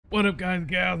What up, guys,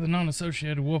 gals, and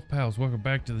non-associated wolf pals? Welcome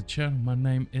back to the channel. My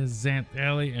name is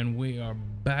Xanthally, and we are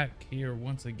back here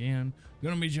once again.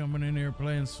 Gonna be jumping in here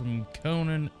playing some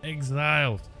Conan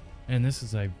Exiles, and this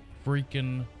is a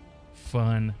freaking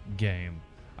fun game.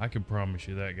 I can promise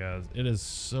you that, guys. It is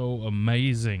so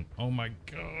amazing. Oh my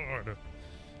god,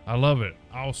 I love it.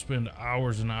 I'll spend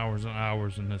hours and hours and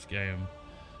hours in this game,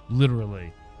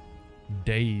 literally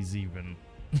days even.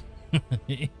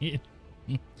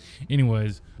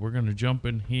 Anyways, we're gonna jump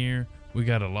in here. We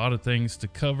got a lot of things to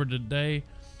cover today,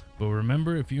 but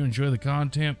remember, if you enjoy the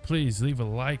content, please leave a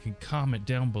like and comment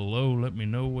down below. Let me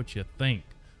know what you think.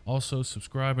 Also,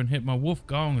 subscribe and hit my wolf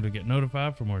gong to get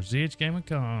notified for more ZHGaming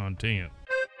content.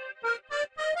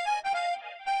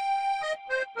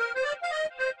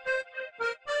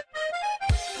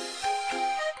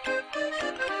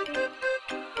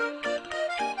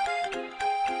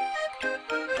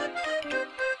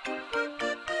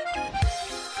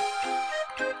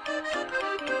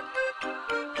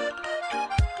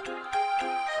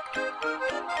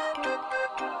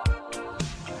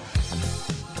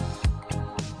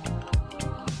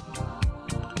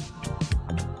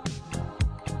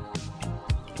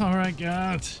 Alright,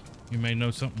 guys, you may know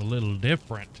something a little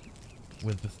different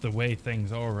with the way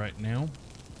things are right now.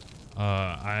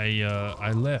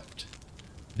 I left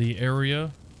the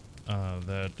area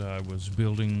that I was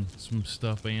building some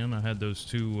stuff in. I had those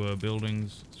two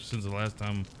buildings since the last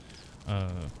time,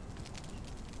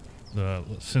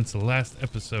 since the last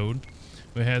episode.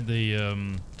 We had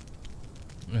the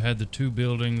two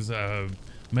buildings.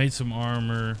 Made some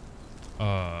armor.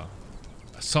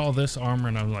 Saw this armor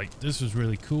and I was like, this is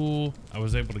really cool. I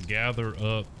was able to gather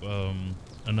up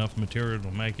enough material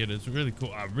to make it. It's really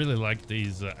cool. I really like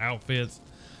these outfits.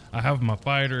 I have my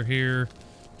fighter here.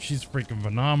 She's freaking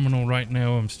phenomenal right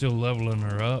now. I'm still leveling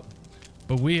her up,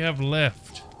 but we have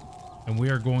left and we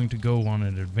are going to go on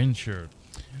an adventure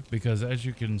because, as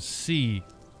you can see,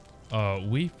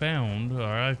 I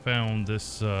found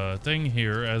this thing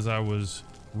here as I was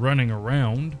running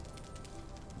around.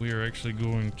 We are actually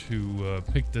going to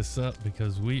pick this up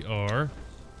because we are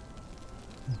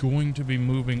going to be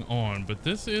moving on. But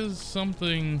this is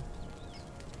something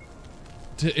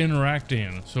to interact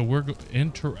in. So we're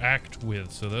interact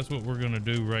with. So that's what we're going to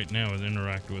do right now, is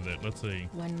interact with it. Let's see.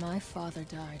 When my father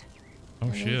died, I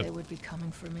knew knew they would be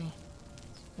coming for me.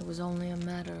 It was only a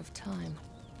matter of time.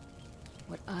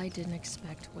 What I didn't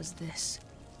expect was this.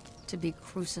 To be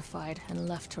crucified and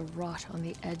left to rot on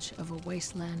the edge of a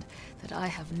wasteland that I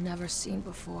have never seen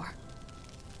before.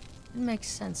 It makes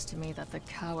sense to me that the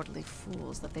cowardly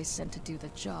fools that they sent to do the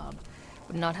job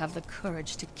would not have the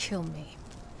courage to kill me.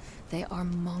 They are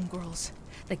mongrels,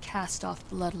 the cast-off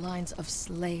bloodlines of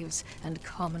slaves and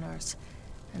commoners,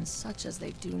 and such as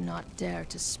they do not dare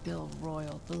to spill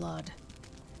royal blood.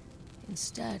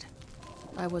 Instead,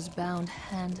 I was bound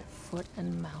hand, foot,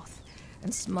 and mouth,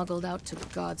 and smuggled out to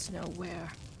gods know where.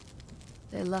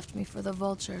 They left me for the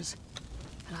vultures,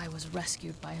 but I was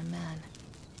rescued by a man.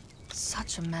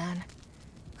 Such a man.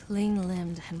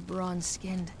 Clean-limbed and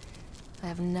bronze-skinned. I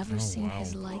have never seen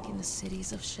his like in the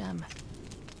cities of Shem.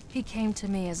 He came to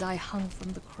me as I hung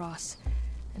from the cross,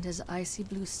 and his icy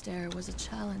blue stare was a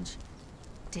challenge.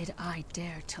 Did I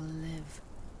dare to live?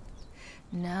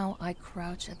 Now I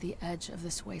crouch at the edge of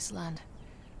this wasteland.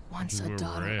 Once a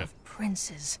daughter of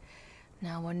princes,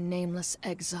 now a nameless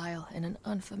exile in an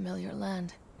unfamiliar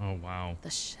land. Oh, wow. The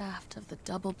shaft of the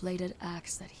double-bladed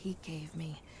axe that he gave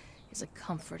me is a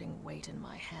comforting weight in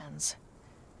my hands.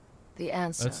 The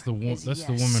answer is yes. That's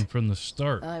the woman from the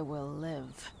start. I will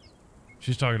live.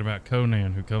 She's talking about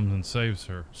Conan, who comes and saves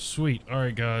her. Sweet. All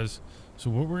right, guys.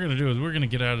 So what we're going to do is we're going to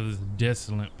get out of this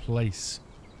desolate place.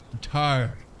 I'm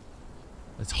tired.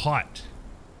 It's hot.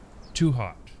 Too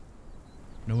hot.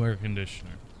 No air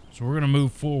conditioner. So we're going to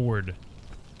move forward.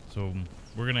 So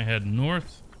we're going to head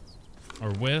north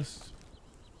or west.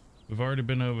 We've already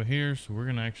been over here, so we're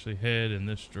going to actually head in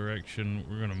this direction.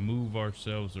 We're going to move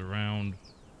ourselves around.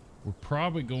 We're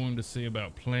probably going to see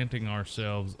about planting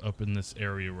ourselves up in this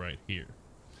area right here.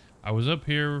 I was up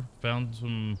here, found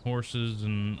some horses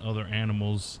and other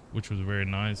animals, which was very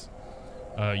nice.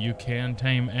 You can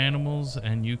tame animals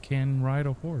and you can ride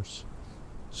a horse.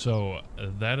 So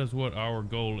that is what our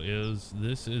goal is.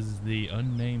 This is the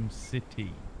unnamed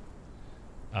city.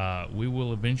 We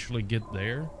will eventually get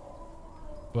there,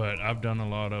 but I've done a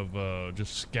lot of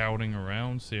just scouting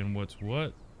around, seeing what's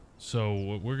what. So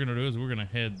what we're gonna do is we're gonna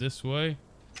head this way,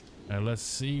 and let's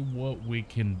see what we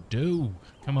can do.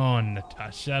 Come on,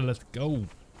 Natasha, let's go.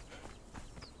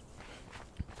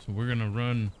 So we're gonna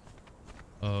run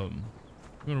I'm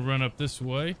gonna run up this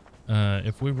way.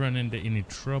 If we run into any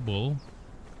trouble,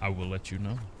 I will let you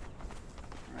know.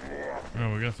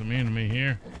 Oh, we got some enemy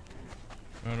here.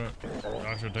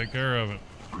 I should take care of it.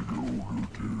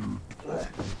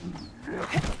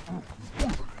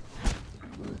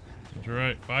 That's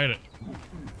right, fight it.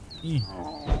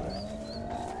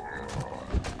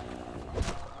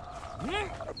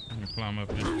 Let me climb up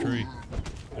this tree.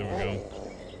 There we go.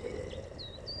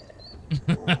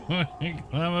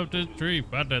 Climb up this tree,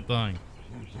 fight that thing.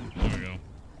 There we go.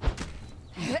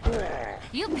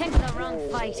 You picked the wrong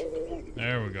fight.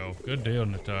 There we go. Good deal,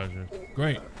 Natasha.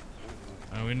 Great.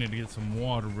 Now we need to get some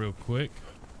water real quick.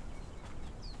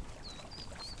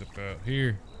 Step out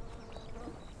here.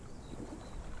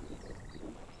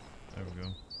 There we go.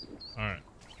 Alright.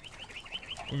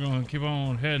 We're going to keep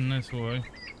on heading this way.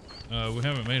 We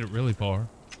haven't made it really far.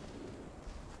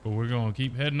 But we're going to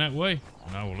keep heading that way,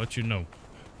 and I will let you know.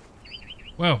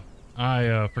 Well,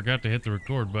 I forgot to hit the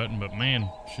record button, but man,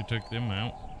 she took them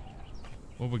out.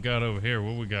 What we got over here?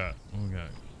 What we got? What we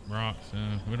got? Rocks.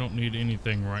 We don't need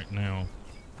anything right now.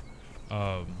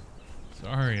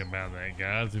 Sorry about that,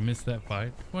 guys. We missed that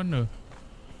fight.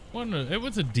 It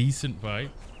was a decent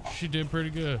fight. She did pretty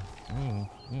good. Oh.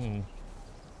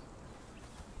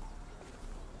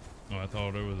 Oh, I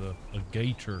thought it was a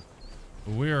gator.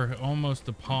 But we are almost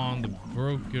upon the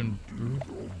broken...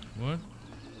 What?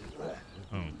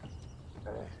 Oh.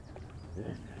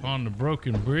 Upon the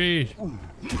broken bridge. Watch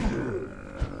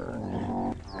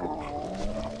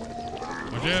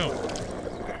out.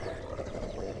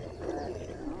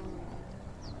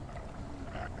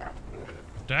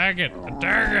 Attack it.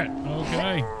 Attack it.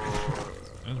 Okay.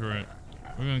 That's right.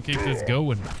 We're going to keep this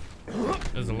going.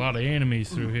 There's a lot of enemies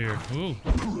through here. Ooh.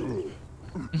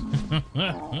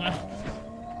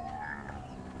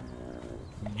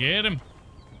 Get him.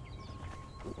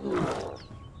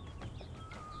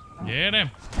 Get him.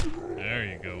 There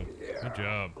you go. Good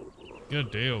job.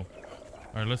 Good deal.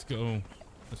 All right, let's go.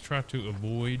 Let's try to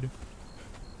avoid.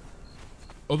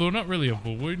 Although not really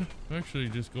avoid. Actually,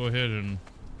 just go ahead and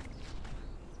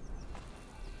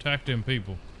attack them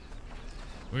people.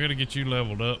 We got to get you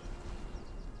leveled up.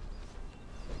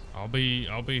 I'll be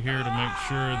here to make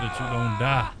sure that you don't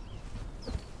die.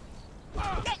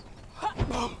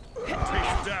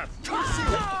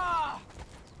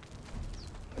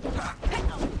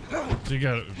 So you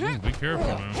gotta be careful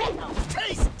now.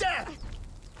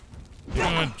 You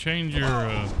gotta change your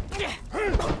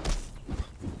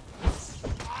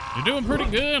you're doing pretty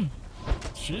good.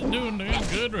 She's doing damn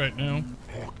good right now.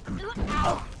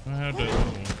 I had to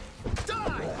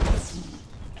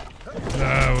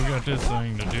we got this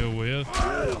thing to deal with.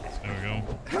 There we go.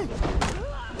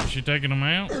 Is she taking them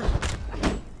out?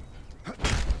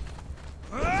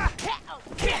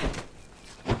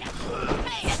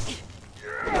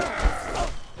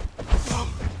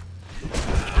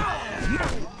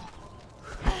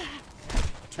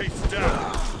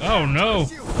 Oh no!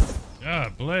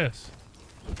 God bless.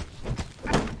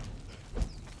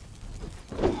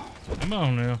 Come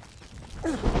on now.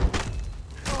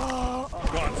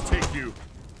 Gods take you.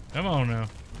 Come on now.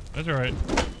 That's all right.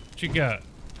 What you got?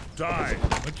 Die.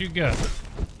 What you got?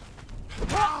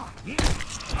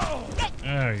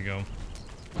 There you go.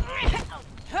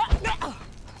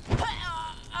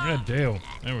 Good deal.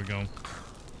 There we go.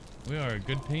 We are a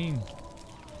good team.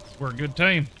 We're a good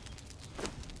team.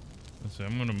 Let's see.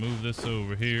 I'm gonna move this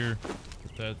over here.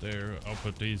 Put that there. I'll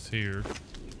put these here.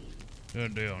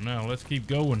 Good deal. Now let's keep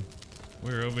going.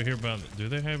 We're over here by the, do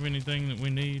they have anything that we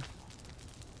need?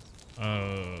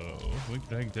 We can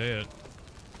take that.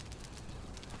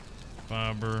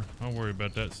 Fiber. I'll worry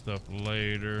about that stuff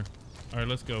later. Alright,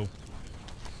 let's go.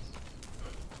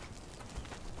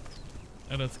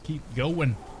 Now let's keep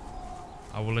going.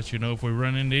 I will let you know if we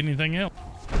run into anything else.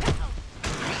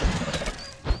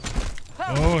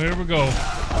 Oh, here we go.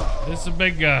 This is a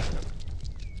big guy.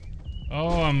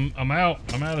 Oh, I'm out.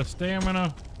 I'm out of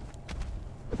stamina.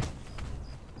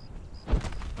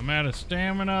 I'm out of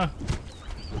stamina.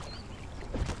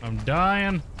 I'm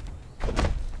dying.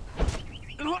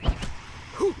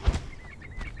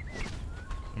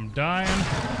 I'm dying.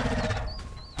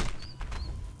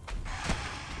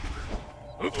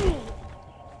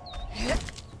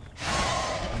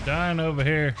 I'm dying over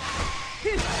here.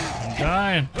 I'm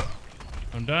dying.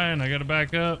 I'm dying. I gotta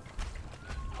back up.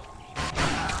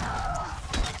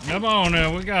 Come on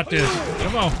now. We got this.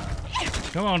 Come on.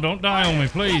 Come on. Don't die on me,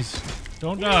 please.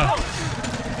 Don't die.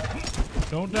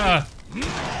 Don't die.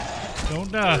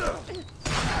 Don't die.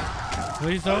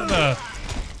 Please don't die.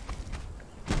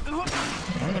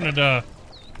 I'm gonna die.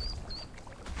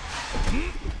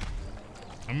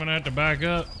 I'm gonna have to back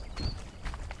up.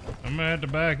 I'm gonna have to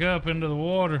back up into the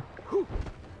water.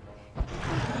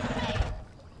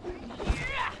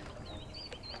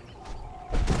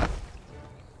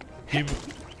 Keep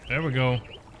it. There we go.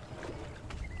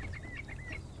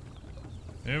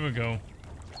 There we go.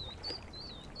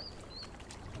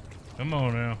 Come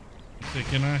on now. Say,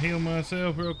 can I heal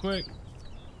myself real quick?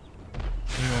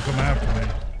 They're gonna come after me.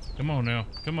 Come on now.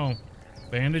 Come on.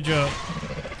 Bandage up.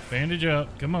 Bandage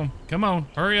up. Come on. Come on.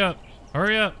 Hurry up.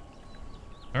 Hurry up.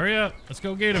 Hurry up. Let's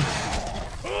go get him.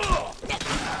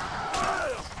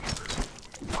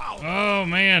 Oh,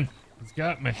 man. He's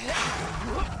got me.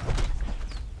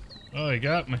 Oh, he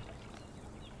got me.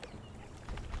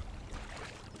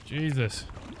 Jesus.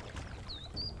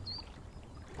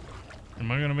 Am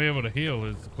I going to be able to heal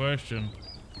is the question.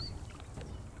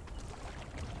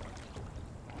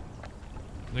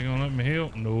 Is they going to let me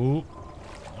heal? Nope.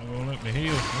 Not going to let me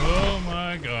heal. Oh,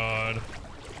 my God.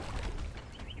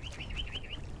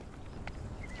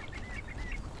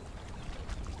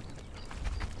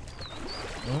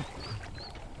 Nope.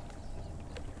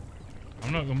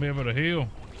 I'm not going to be able to heal.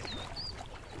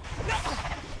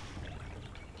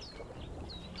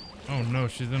 Oh no,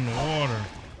 she's in the water.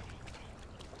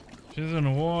 She's in the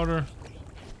water.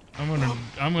 I'm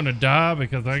gonna die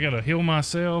because I gotta heal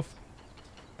myself.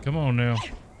 Come on now.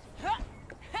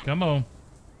 Come on.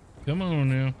 Come on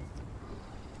now.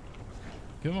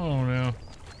 Come on now.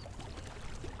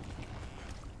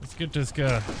 Let's get this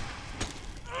guy.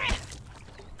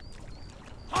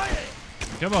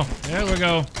 Come on. There we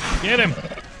go. Get him.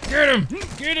 Get him.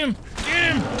 Get him.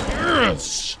 Get him.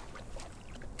 Yes.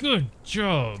 Good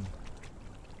job.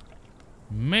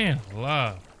 Man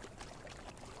alive.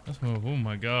 That's oh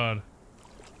my God.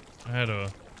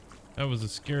 That was a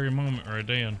scary moment right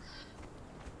then.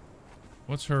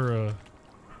 What's her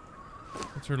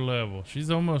level?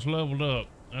 She's almost leveled up.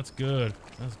 That's good.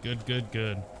 That's good, good,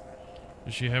 good.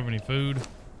 Does she have any food?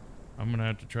 I'm gonna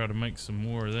have to try to make some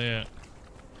more of that.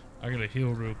 I gotta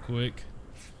heal real quick.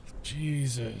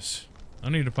 Jesus. I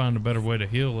need to find a better way to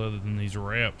heal other than these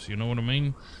wraps, you know what I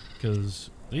mean? Because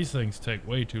these things take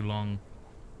way too long.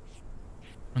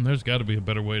 And there's got to be a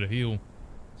better way to heal.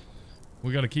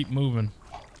 We got to keep moving.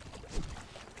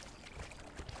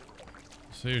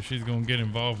 See if she's going to get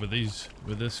involved with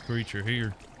this creature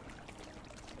here.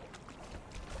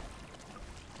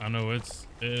 I know it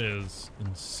is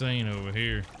insane over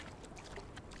here.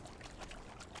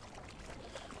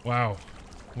 Wow.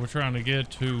 We're trying to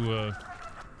get to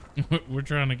we're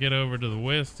trying to get over to the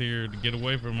west here to get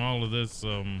away from all of this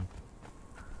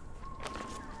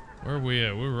where are we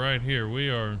at? We're right here. We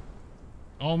are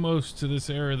almost to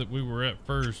this area that we were at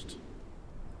first.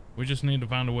 We just need to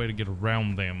find a way to get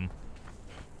around them.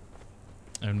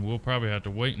 And we'll probably have to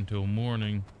wait until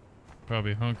morning.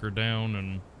 Probably hunker down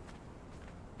and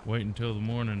wait until the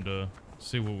morning to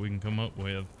see what we can come up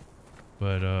with.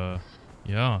 But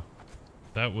yeah.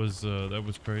 That was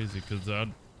crazy because I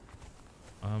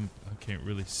can't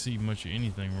really see much of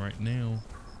anything right now.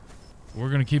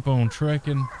 We're gonna keep on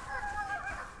trekking.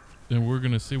 And we're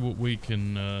gonna see what we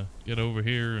can get over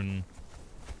here and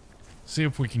see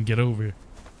if we can get over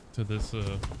to this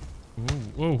whoa,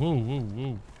 whoa, whoa, whoa,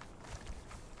 whoa.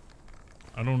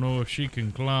 I don't know if she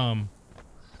can climb,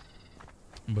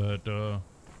 but I'm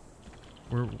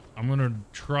gonna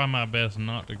try my best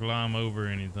not to climb over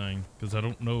anything because I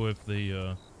don't know if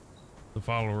the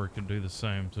follower can do the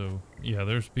same. So yeah,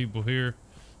 there's people here.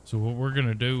 So what we're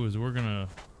gonna do is we're gonna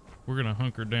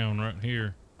hunker down right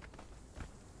here.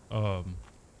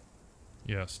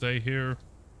 Yeah, stay here.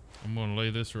 I'm gonna lay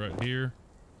this right here.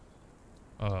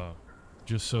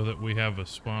 Just so that we have a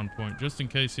spawn point, just in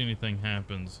case anything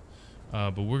happens.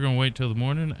 But we're gonna wait till the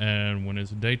morning, and when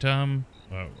it's daytime,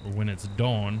 or when it's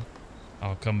dawn,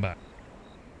 I'll come back.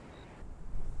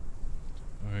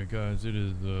 Alright guys, it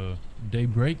is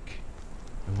daybreak,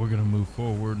 and we're gonna move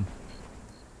forward.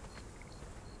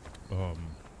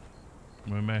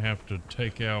 We may have to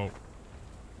take out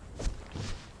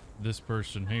this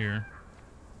person here.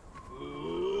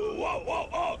 Whoa, whoa,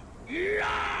 whoa.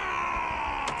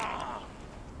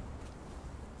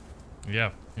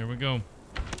 Yeah, here we go.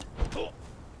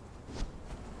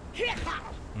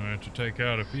 I have to take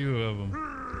out a few of them.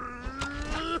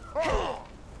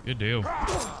 Good deal.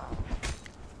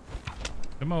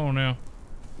 Come on now.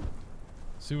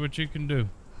 See what you can do.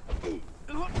 We're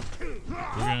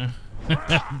gonna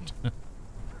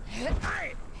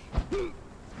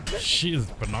She is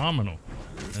phenomenal.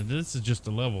 And this is just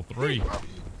a level 3.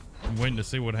 I'm waiting to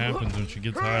see what happens when she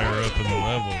gets higher up in the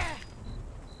level.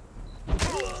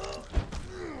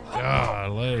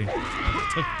 Golly.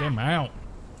 Took them out.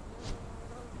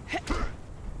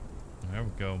 There we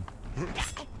go.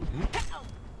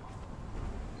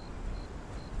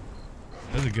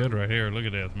 This is good right here. Look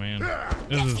at this, man.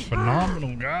 This is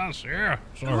phenomenal, guys. Yeah.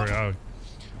 Sorry,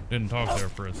 Didn't talk there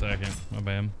for a second. My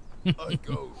bad. I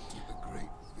go to the great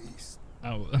feast.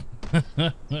 Oh,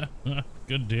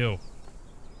 good deal.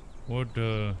 What,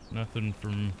 nothing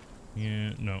from,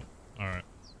 yeah, no. All right.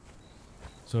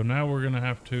 So now we're gonna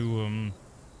have to,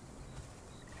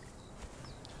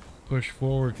 push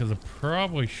forward because I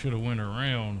probably should have went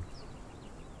around.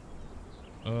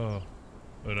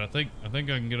 But I think I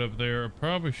can get up there. I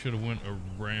probably should have went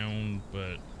around,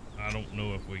 but I don't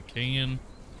know if we can.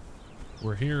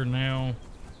 We're here now.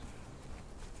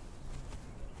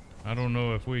 I don't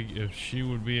know if she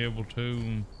would be able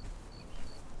to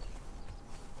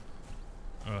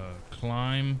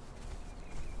climb.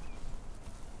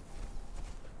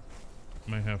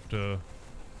 May have to,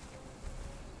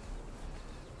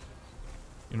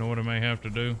 you know what I may have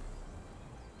to do?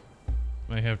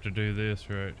 May have to do this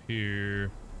right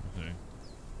here. Let's see.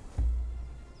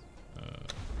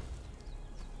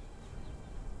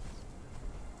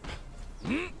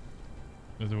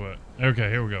 This is what? Okay,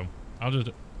 here we go. I'll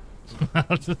just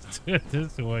do it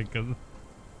this way because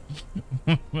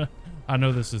I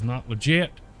know this is not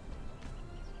legit.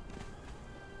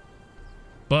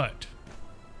 But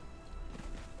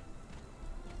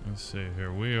let's see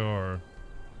here. We're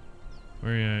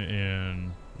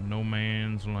in no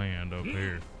man's land up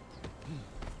here.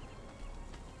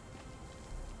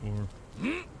 We're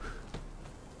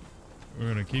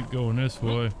gonna keep going this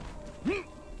way.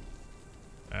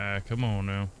 Come on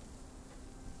now.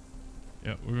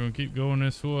 Yep, we're gonna keep going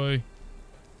this way.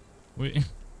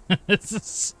 This is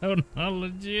so not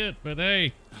legit, but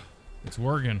hey, it's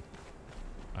working.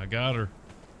 I got her.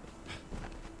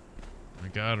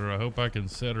 I hope I can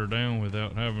set her down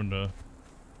without having to.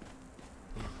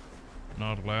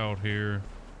 Not allowed here.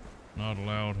 Not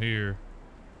allowed here.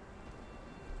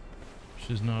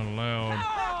 She's not allowed.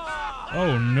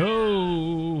 Oh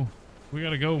no! We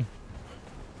gotta go.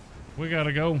 We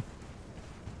gotta go.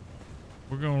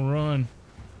 We're gonna run.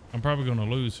 I'm probably gonna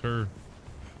lose her.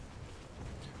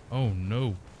 Oh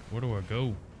no. Where do I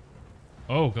go?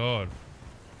 Oh God.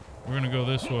 We're gonna go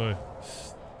this way.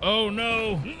 Oh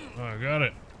no! Oh, I got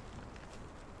it.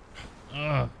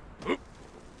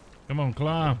 Come on,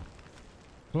 climb.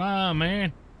 Climb,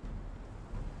 man.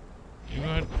 You're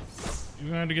gonna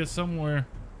have to get somewhere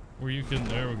where you can.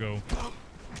 There we go.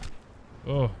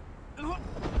 Oh.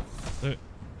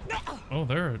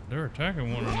 They're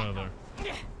attacking one another.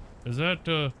 Is that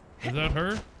her?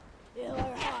 Your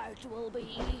heart will be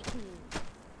eaten.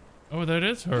 Oh, that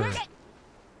is her.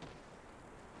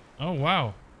 Oh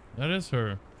wow, that is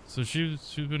her. So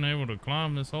she's been able to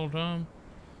climb this whole time,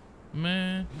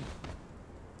 man.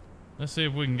 Let's see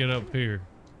if we can get up here.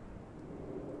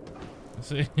 Let's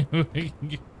see if we can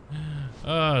get.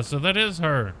 So that is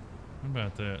her. How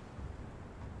about that?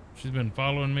 She's been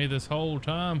following me this whole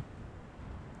time.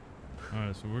 All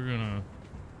right, so we're gonna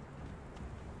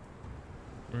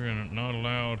not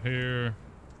allowed here.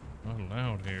 Not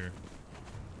allowed here.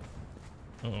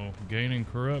 Uh-oh, gaining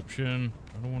corruption.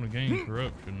 I don't want to gain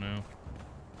corruption now.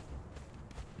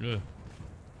 Yeah.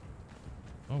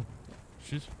 Oh,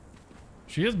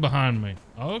 she is behind me.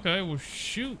 Oh, okay, well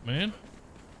shoot, man.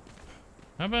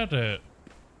 How about that?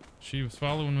 She was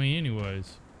following me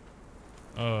anyways.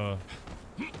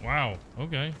 Wow,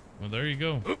 okay. Well, there you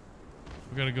go.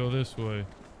 We gotta go this way.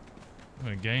 I'm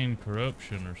gonna gain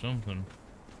corruption or something.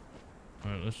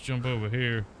 Alright, let's jump over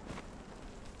here.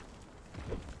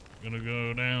 Gonna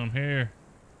go down here.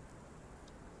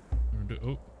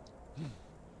 Oh.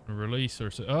 Release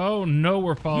or oh no,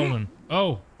 we're falling.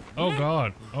 Oh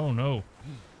God. Oh no.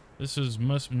 This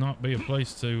must not be a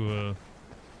place to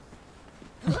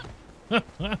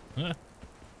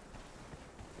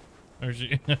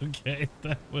okay,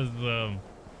 that was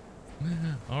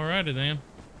alrighty then.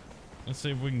 Let's see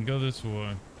if we can go this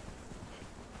way.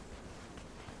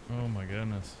 Oh my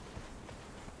goodness.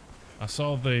 I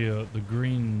saw the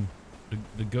green,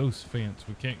 the ghost fence.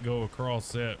 We can't go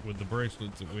across that with the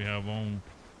bracelets that we have on.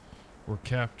 We're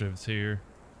captives here.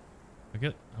 I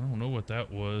don't know what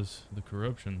that was. The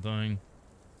corruption thing.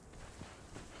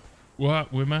 Well,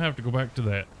 we might have to go back to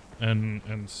that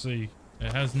and see.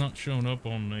 It has not shown up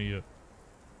on the.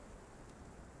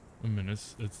 I mean,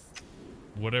 it's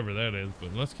whatever that is.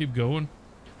 But let's keep going.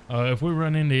 If we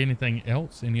run into anything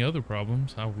else, any other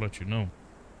problems, I'll let you know.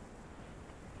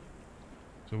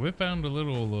 So we found a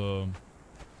little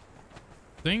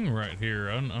thing right here.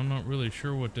 I'm not really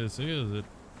sure what this is.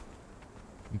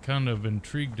 I'm kind of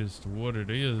intrigued as to what it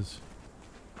is.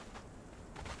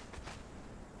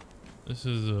 This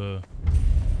is oh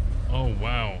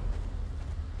wow.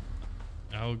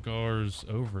 Algar's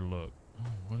Overlook. Oh,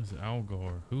 what is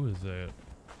Algar? Who is that?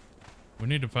 We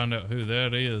need to find out who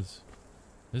that is.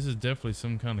 This is definitely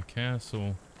some kind of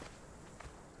castle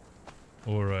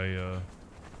or a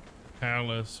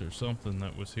palace or something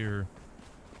that was here.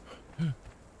 I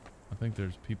think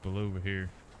there's people over here.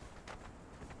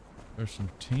 There's some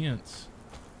tents.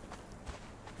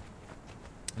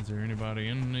 Is there anybody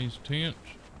in these tents?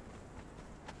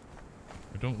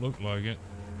 It don't look like it.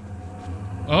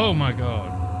 Oh my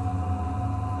god.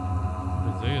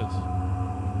 What is this?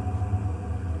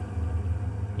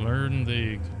 Learn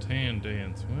the Catan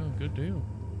dance. Well, good deal.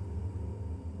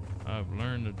 I've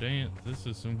learned to dance. This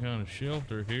is some kind of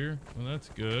shelter here. Well, that's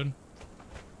good.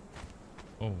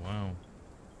 Oh, wow.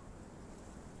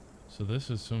 So this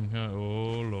is some kind of...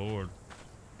 Oh, Lord.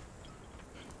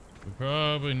 We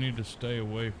probably need to stay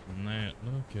away from that.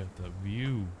 Look at the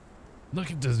view.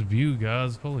 Look at this view,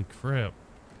 guys. Holy crap.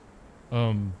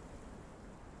 Wow.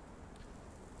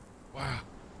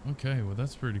 Okay, well,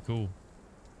 that's pretty cool.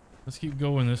 Let's keep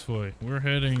going this way. We're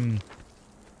heading...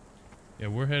 Yeah,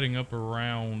 we're heading up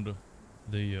around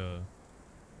the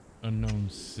unknown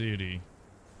city.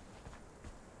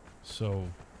 So,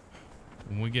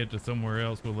 when we get to somewhere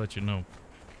else, we'll let you know.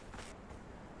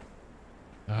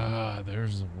 Ah,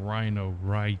 there's a rhino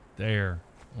right there.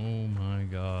 Oh my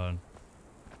god.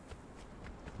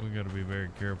 We gotta be very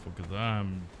careful because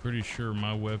I'm pretty sure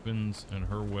my weapons and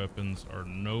her weapons are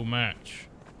no match.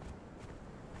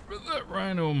 But that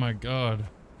rhino, oh my god.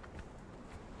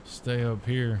 Stay up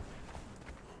here.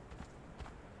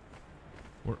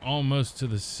 We're almost to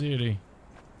the city.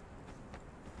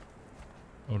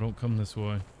 Oh, don't come this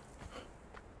way.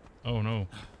 Oh no.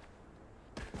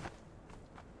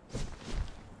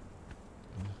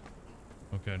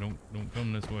 Okay, don't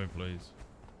come this way, please.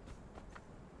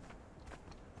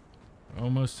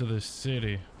 Almost to the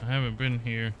city. I haven't been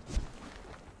here.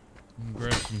 I'm gonna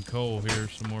grab some coal here,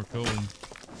 some more coal.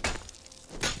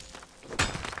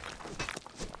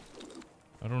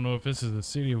 I don't know if this is a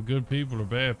city of good people or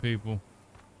bad people.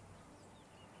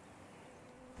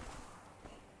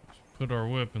 Put our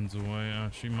weapons away.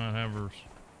 She might have hers.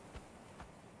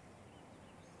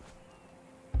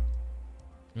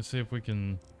 Let's see if we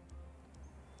can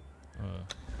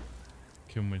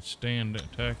withstand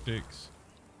that tactics.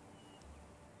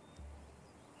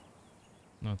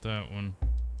 Not that one.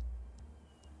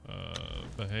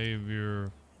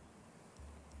 Behavior.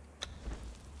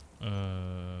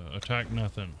 Attack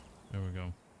nothing. There we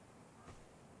go.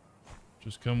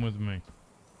 Just come with me.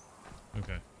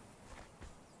 Okay.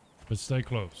 But stay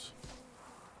close.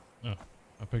 Oh,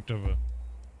 I picked up a...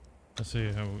 Let's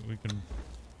see how we can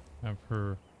have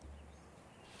her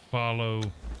follow.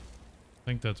 I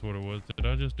think that's what it was. Did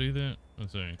I just do that?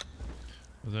 Let's see.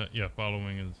 Was that... Yeah,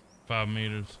 following is 5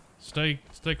 meters. Stay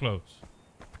close.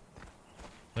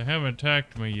 They haven't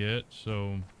attacked me yet,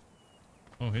 so...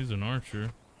 Oh, he's an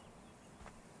archer.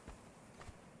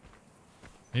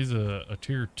 He's a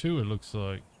tier 2, it looks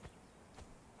like.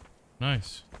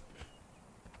 Nice.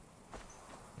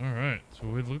 Alright,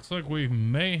 so it looks like we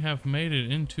may have made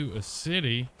it into a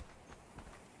city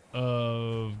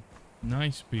of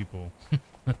nice people.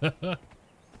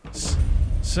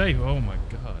 Safe. Oh my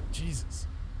god, Jesus.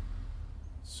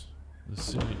 The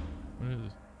city. What is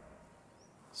it?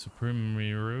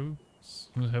 Supremero?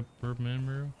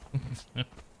 Supremero?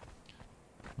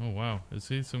 Oh wow, is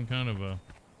he some kind of a...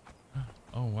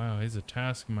 Oh wow, he's a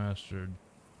taskmaster.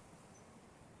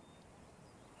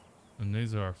 And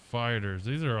these are fighters.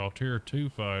 These are all tier 2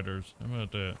 fighters. How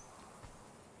about that?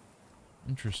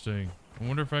 Interesting. I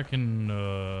wonder if I can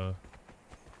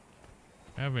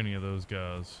have any of those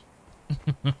guys.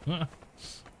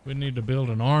 We need to build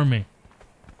an army.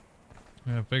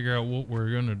 And figure out what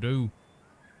we're gonna do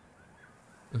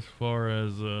as far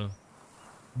as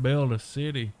build a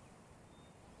city.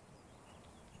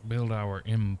 Build our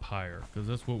empire, because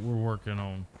that's what we're working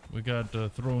on. We got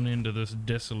thrown into this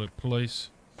desolate place.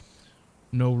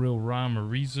 No real rhyme or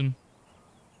reason.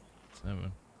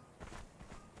 7.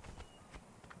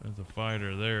 There's a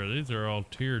fighter there. These are all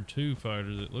tier 2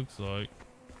 fighters, it looks like.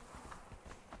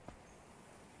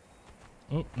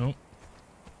 Oh, nope.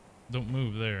 Don't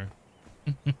move there.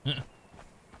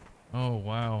 Oh,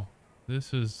 wow.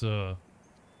 This is,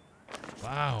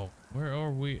 wow. Where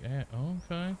are we at? Oh,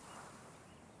 okay.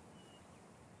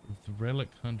 The Relic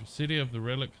Hunter. City of the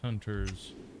Relic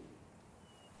Hunters.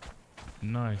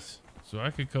 Nice. So I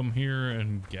could come here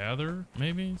and gather,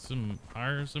 maybe?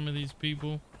 Hire some of these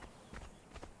people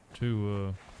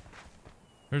to,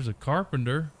 there's a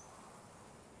carpenter.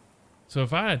 So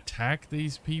if I attack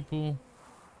these people,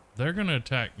 they're gonna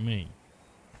attack me.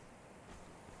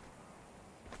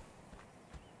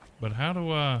 But how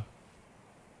do I...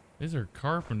 These are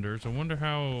carpenters. I wonder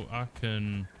how I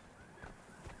can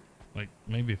Like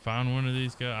maybe find one of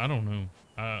these guys. I don't know.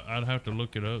 I'd have to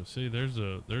look it up. See, there's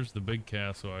the big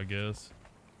castle, I guess.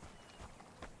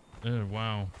 Oh,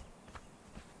 wow.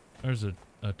 There's a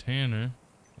tanner.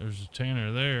 There's a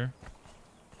tanner there.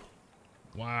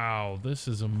 Wow, this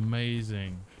is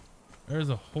amazing. There's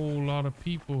a whole lot of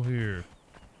people here.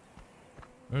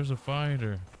 There's a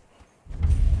fighter.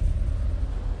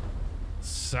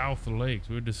 South Lakes.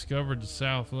 We discovered the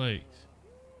South Lakes.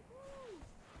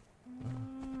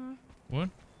 What?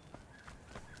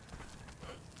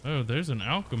 Oh, there's an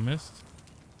alchemist.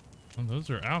 Oh, those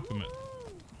are alchemists.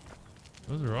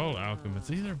 Those are all alchemists.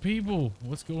 These are people.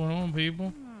 What's going on,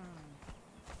 people?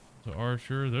 There's an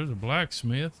archer. There's a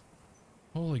blacksmith.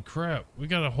 Holy crap. We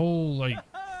got a whole, like...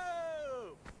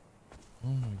 Oh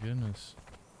my goodness.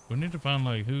 We need to find,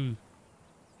 like, who's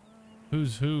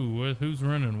who, who's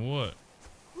running what.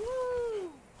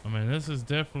 I mean, this is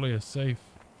definitely a safe...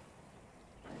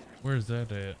 Where's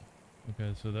that at?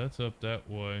 Okay, so that's up that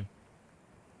way.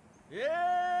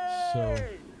 Yay! So,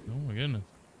 oh my goodness.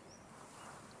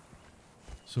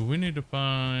 So we need to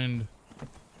find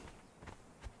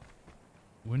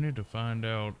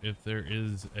out if there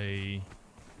is a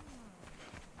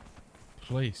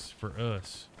place for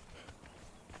us.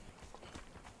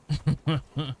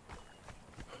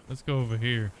 Let's go over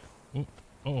here. Oh,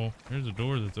 uh-oh, there's a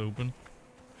door that's open.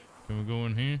 Can we go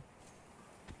in here?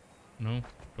 No,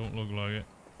 don't look like it.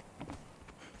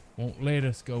 Won't let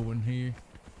us go in here.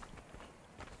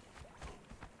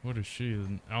 What is she?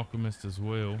 An alchemist as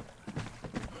well.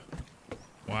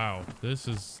 Wow, this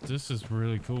is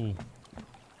really cool.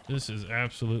 This is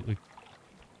absolutely...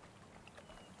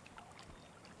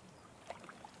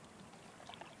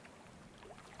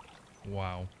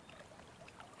 Wow.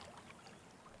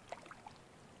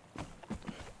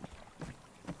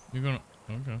 You're gonna...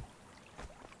 Okay.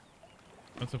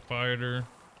 That's a fighter.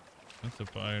 That's a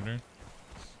fighter.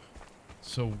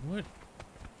 So what?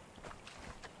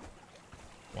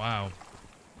 Wow.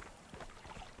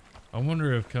 I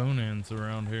wonder if Conan's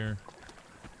around here.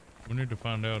 We need to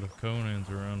find out if Conan's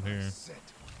around here.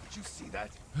 Did you see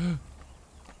that?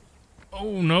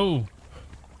 Oh no.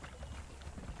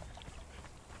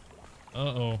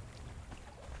 Uh-oh.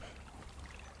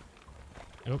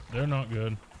 Yep, they're not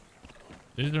good.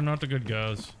 These are not the good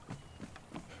guys.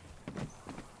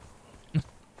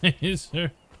 These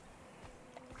are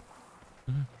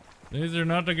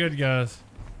not the good guys.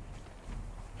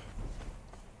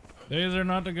 These are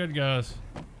not the good guys.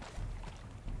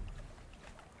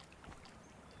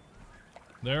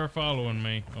 They're following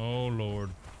me. Oh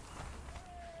Lord.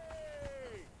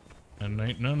 And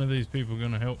ain't none of these people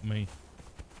gonna help me.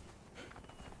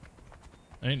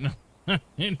 Ain't no.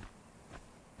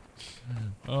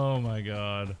 Oh my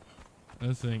God.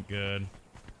 This ain't good.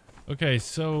 Okay,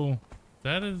 so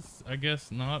that is, I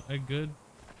guess, not a good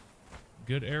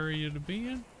area to be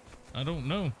in. I don't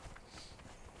know.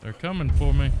 They're coming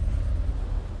for me.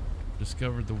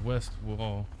 Discovered the west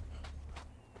wall.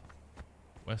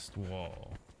 West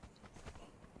wall.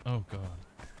 Oh God.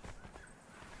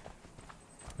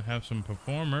 I have some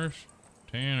performers.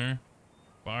 Tanner.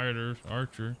 Fighters.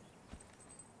 Archer.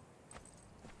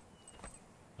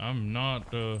 I'm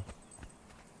not,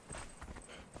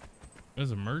 as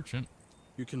a merchant.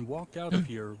 You can walk out of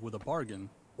here with a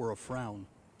bargain or a frown.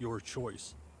 Your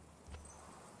choice.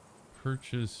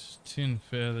 Purchase 10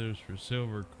 feathers for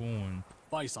silver coin.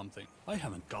 Buy something. I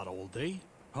haven't got all day.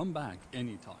 Come back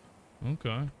anytime.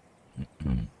 Okay.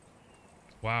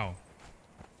 Wow.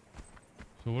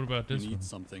 So what about this You need one?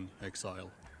 something, Exile.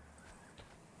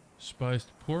 Spiced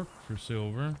pork for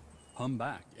silver. Come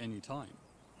back anytime.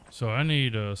 So I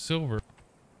need silver.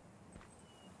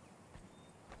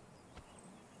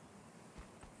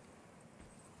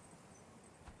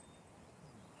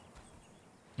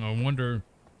 I wonder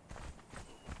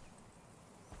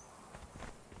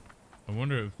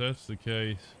if that's the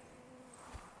case.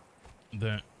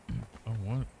 That oh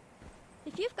what?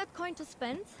 If you've got coin to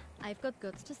spend, I've got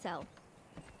goods to sell.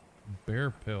 Bear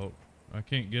pelt. I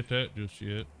can't get that just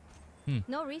yet.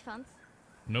 No refunds.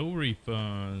 No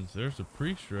refunds. There's a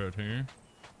priest right here.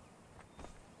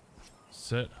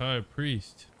 Set high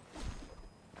priest.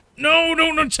 No,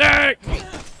 don't attack!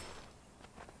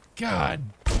 God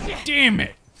damn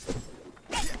it!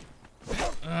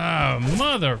 Ah,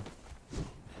 mother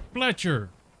Fletcher.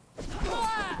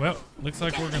 Well, looks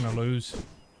like we're gonna lose.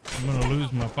 I'm gonna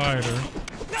lose my fighter.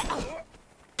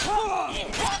 Well,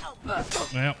 that's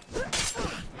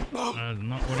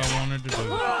not what I wanted to do.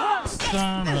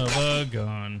 Son of a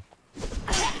gun.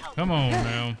 Come on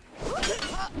now.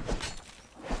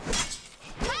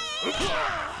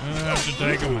 I have to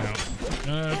take them out.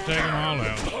 Take them all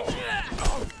out.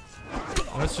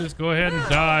 let's just go ahead and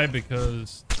die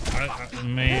because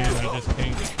man, I just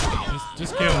can't.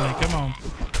 Just kill me. Come on.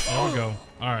 There we go.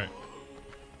 All right.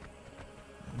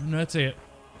 And that's it.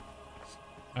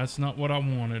 That's not what I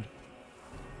wanted.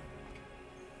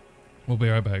 We'll be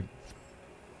right back.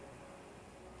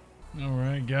 All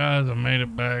right, guys, I made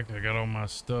it back. I got all my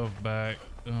stuff back.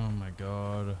 Oh my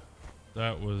God,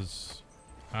 that was,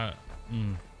 that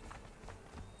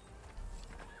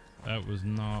was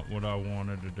not what I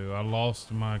wanted to do. I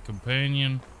lost my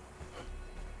companion,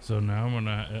 so now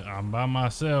I'm by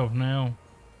myself now.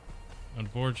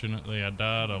 Unfortunately, I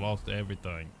died. I lost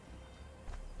everything.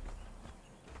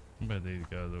 What about these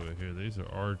guys over here? These are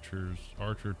archers,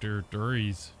 archer tier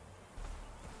 3s.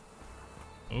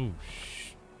 Oh,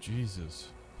 Jesus.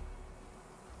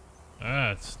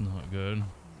 That's not good.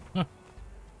 Huh.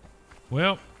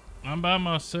 Well, I'm by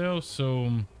myself,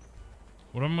 so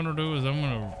what I'm gonna do is I'm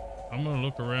gonna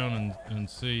look around and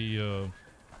see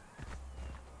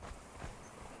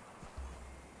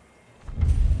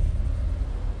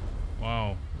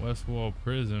wow, Westwall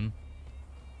Prison.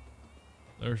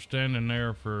 They're standing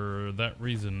there for that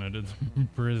reason, that it's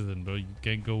prison, but you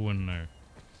can't go in there.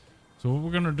 So what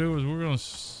we're gonna do is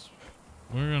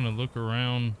we're gonna look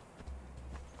around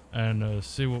and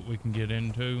see what we can get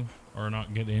into, or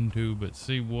not get into, but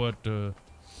see what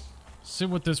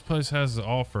this place has to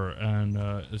offer. And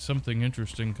if something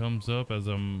interesting comes up as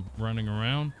I'm running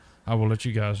around, I will let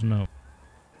you guys know.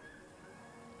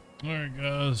 All right,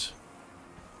 guys,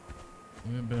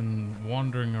 we've been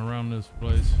wandering around this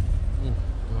place. Oh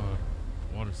God,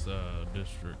 what is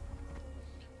district?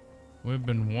 We've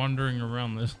been wandering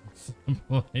around this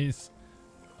place.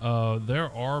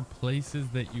 There are places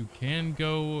that you can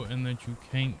go and that you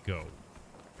can't go.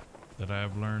 That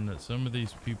I've learned that some of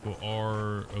these people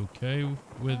are okay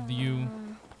with you,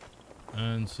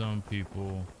 and some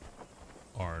people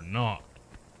are not.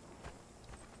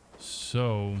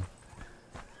 So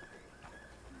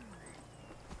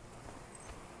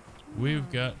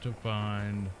we've got to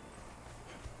find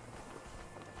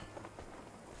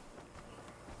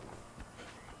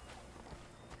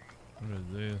what is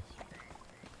this?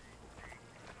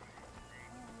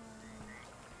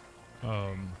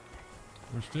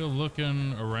 We're still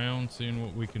looking around, seeing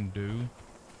what we can do.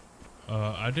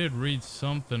 I did read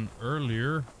something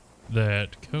earlier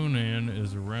that Conan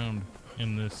is around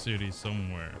in this city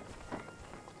somewhere.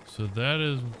 So that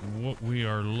is what we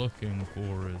are looking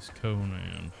for, is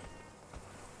Conan.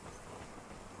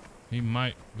 He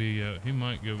might be, he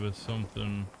might give us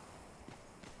something,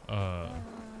 he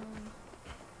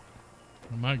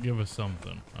might give us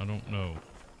something. I don't know.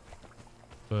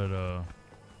 But,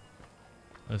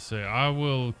 let's say I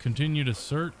will continue to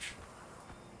search.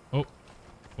 Oh,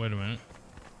 wait a minute.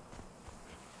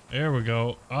 There we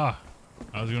go. Ah,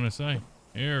 I was gonna say,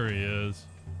 here he is.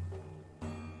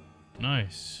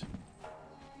 Nice.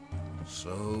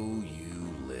 So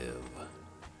you live,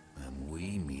 and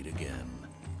we meet again.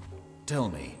 Tell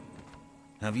me,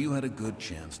 have you had a good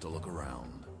chance to look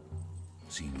around?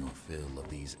 Seen your fill of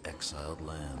these exiled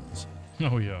lands?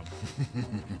 Oh yeah.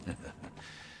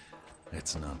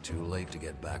 It's not too late to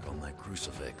get back on that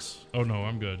crucifix. Oh no,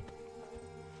 I'm good.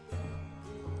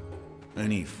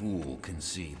 Any fool can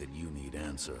see that you need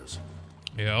answers.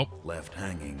 Yep. Left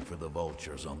hanging for the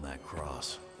vultures on that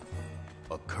cross.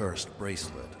 A cursed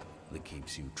bracelet that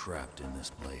keeps you trapped in this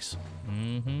place.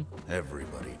 Mm-hmm.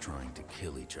 Everybody trying to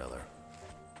kill each other.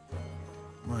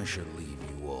 I should leave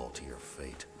you all to your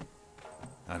fate.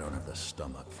 I don't have the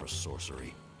stomach for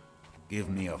sorcery. Give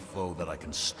me a foe that I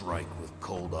can strike with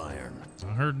cold iron.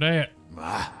 I heard that.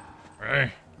 Ah,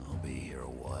 Hey. I'll be here a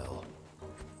while.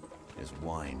 His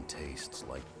wine tastes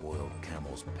like boiled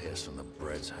camel's piss and the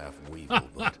bread's half weevil,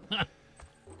 but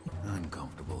I'm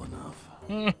comfortable enough.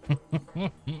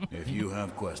 If you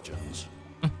have questions,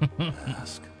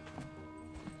 ask.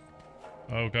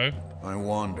 Okay. I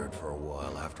wandered for a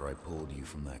while after I pulled you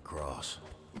from that cross.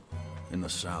 In the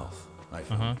south, I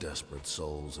found desperate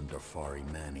souls and Darfari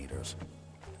man-eaters.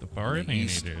 The fire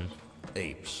east, eaters.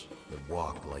 Apes that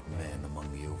walked like men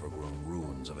among the overgrown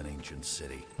ruins of an ancient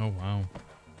city. Oh wow.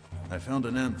 I found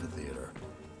an amphitheater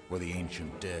where the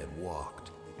ancient dead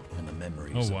walked, and the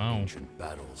memories of ancient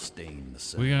battles stained the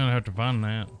sand. We're gonna have to find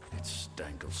that. It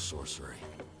stank of sorcery.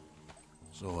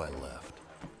 So I left.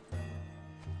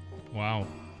 Wow.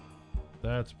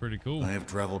 That's pretty cool. I have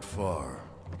traveled far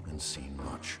and seen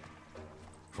much.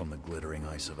 From the glittering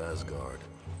ice of Asgard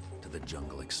to the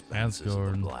jungle expanses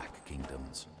of the Black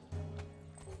Kingdoms.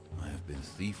 I have been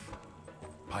thief,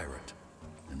 pirate,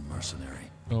 and mercenary.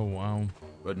 Oh wow.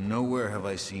 But nowhere have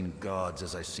I seen gods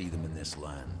as I see them in this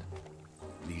land.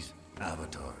 These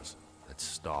avatars that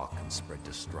stalk and spread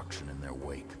destruction in their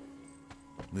wake.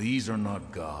 These are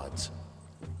not gods.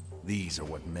 These are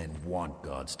what men want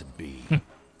gods to be.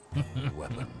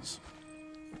 Weapons.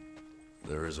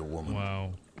 There is a woman.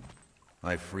 Wow.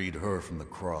 I freed her from the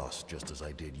cross just as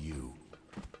I did you.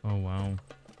 Oh, wow.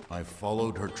 I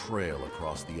followed her trail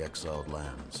across the exiled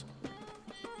lands.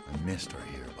 I missed her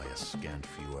here by a scant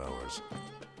few hours.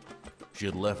 She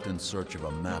had left in search of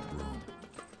a map room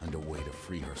and a way to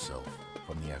free herself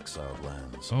from the exiled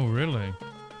lands. Oh, really?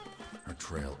 Her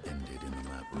trail ended in the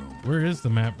map room. Where is the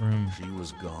map room? She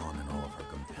was gone and all of her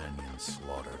companions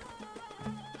slaughtered.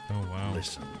 Oh, wow.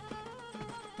 Listen,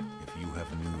 if you have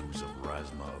news of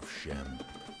Razma of Shem,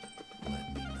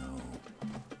 let me know.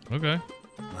 Okay.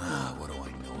 What do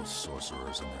I know of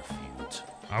sorcerers and their feuds?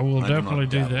 I will definitely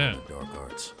do dabble that. in the dark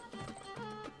arts.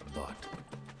 But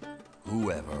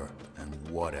whoever and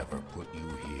whatever put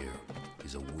you here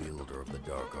is a wielder of the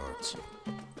dark arts.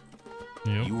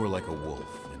 Yep. You were like a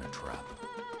wolf in a trap.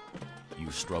 You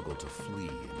struggled to flee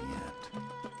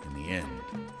in the end,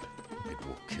 it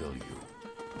will kill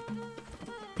you.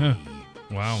 Huh.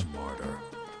 Be Wow. smarter.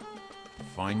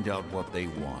 Find out what they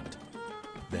want,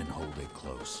 then hold it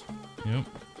close. Yep.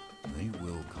 They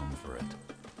will come for it.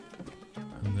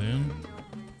 And then?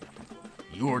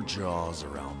 Your jaws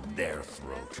around their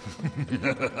throat.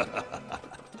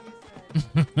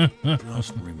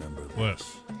 Just remember this. What?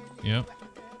 Yep.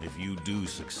 If you do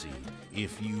succeed,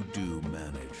 if you do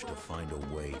manage to find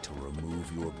a way to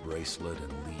remove your bracelet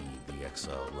and leave the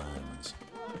exiled lands,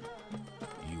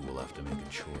 you will have to make a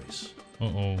choice.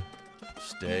 Uh-oh.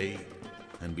 Stay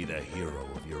and be the hero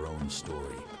of your own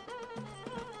story,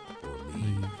 or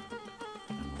leave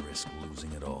and risk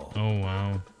losing it all. Oh,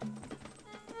 wow.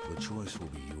 The choice will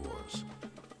be yours.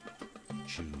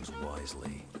 Choose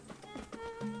wisely.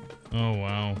 Oh,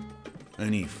 wow.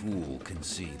 Any fool can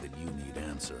see that you need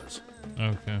answers.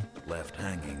 Okay. Left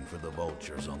hanging for the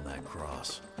vultures on that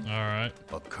cross. All right.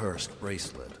 A cursed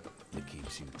bracelet that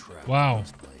keeps you trapped Wow. in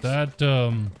this place. That,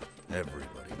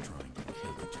 Everybody trying to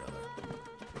kill each other.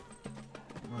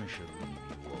 I should leave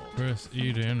you all. press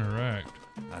E to interact.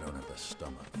 I don't have the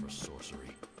stomach for sorcery.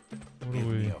 What Give do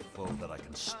me we... a foe that I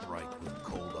can strike with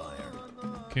cold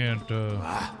iron. Can't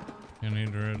Ah, can't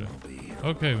interact. I'll be here.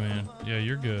 Okay, man. Yeah,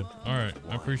 you're good. All right. I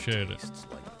Wine appreciate it. tastes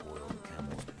like boiled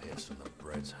camel's piss and the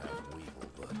bread's half weevil,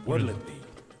 but What is What'll it be?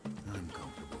 I'm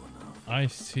comfortable enough.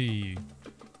 Iced tea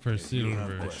for You silver.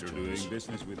 have pleasure doing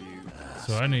business with you.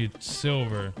 So I need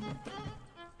silver.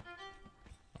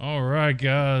 All right,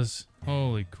 guys.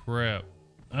 Holy crap.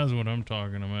 That's what I'm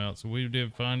talking about. So we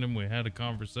did find him. We had a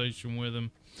conversation with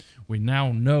him. We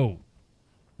now know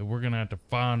that we're going to have to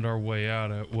find our way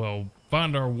out of, well,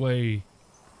 find our way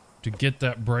to get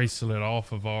that bracelet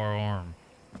off of our arm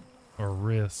or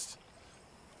wrist,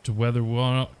 to whether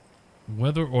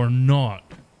or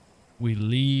not we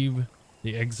leave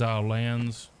the exile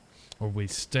lands or we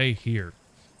stay here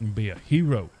and be a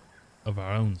hero of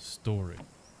our own story.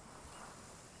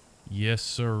 Yes,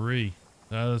 sirree.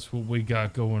 That's what we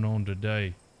got going on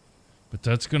today. But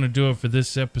that's going to do it for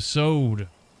this episode.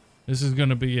 This is going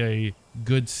to be a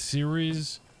good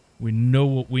series. We know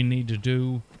what we need to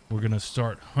do. We're going to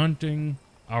start hunting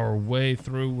our way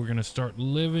through. We're going to start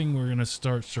living. We're going to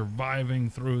start surviving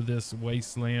through this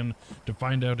wasteland to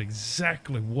find out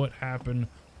exactly what happened.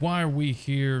 Why are we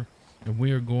here? And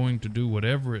we are going to do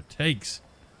whatever it takes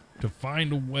to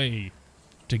find a way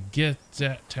to get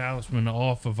that talisman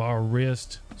off of our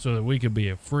wrist so that we could be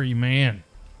a free man.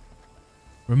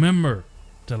 Remember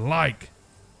to like,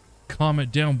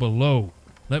 comment down below.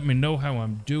 Let me know how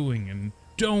I'm doing, and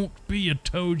don't be a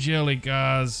toe jelly,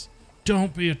 guys.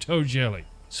 Don't be a toe jelly.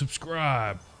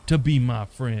 Subscribe to be my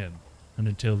friend. And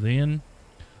until then,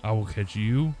 I will catch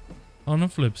you on the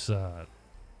flip side.